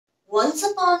Once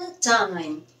upon a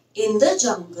time, in the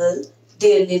jungle,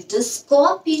 there lived a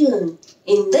scorpion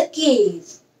in the cave.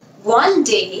 One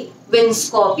day, when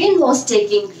Scorpion was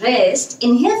taking rest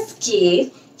in his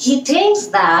cave, he thinks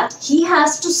that he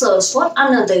has to search for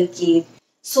another cave.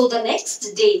 So the next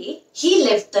day, he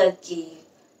left the cave.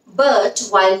 But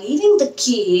while leaving the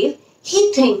cave,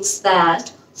 he thinks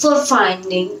that for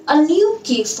finding a new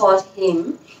cave for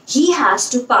him, he has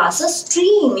to pass a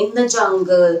stream in the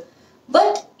jungle.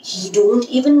 But he don't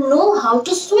even know how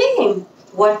to swim.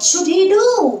 What should he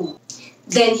do?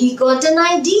 Then he got an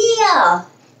idea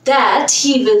that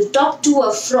he will talk to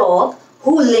a frog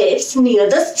who lives near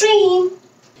the stream.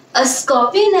 A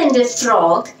scorpion and a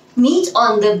frog meet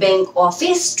on the bank of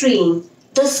a stream.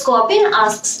 The scorpion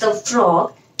asks the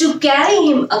frog to carry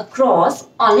him across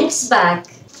on its back.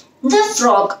 The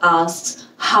frog asks,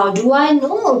 "How do I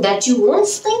know that you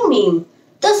won't sting me?"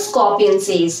 The scorpion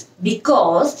says,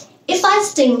 "Because if I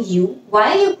sting you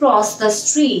while you cross the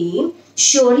stream,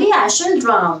 surely I shall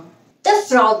drown." The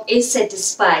frog is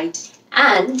satisfied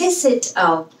and they set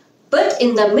out. But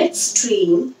in the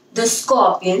midstream, the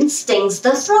scorpion stings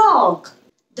the frog.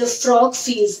 The frog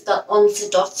feels the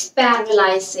onset of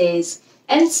paralysis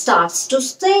and starts to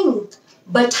sink,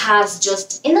 but has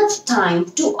just enough time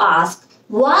to ask,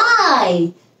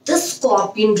 "Why?" The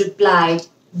scorpion replied,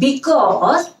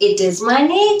 "Because it is my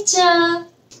nature."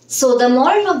 So the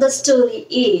moral of the story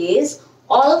is,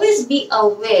 always be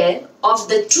aware of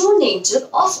the true nature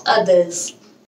of others.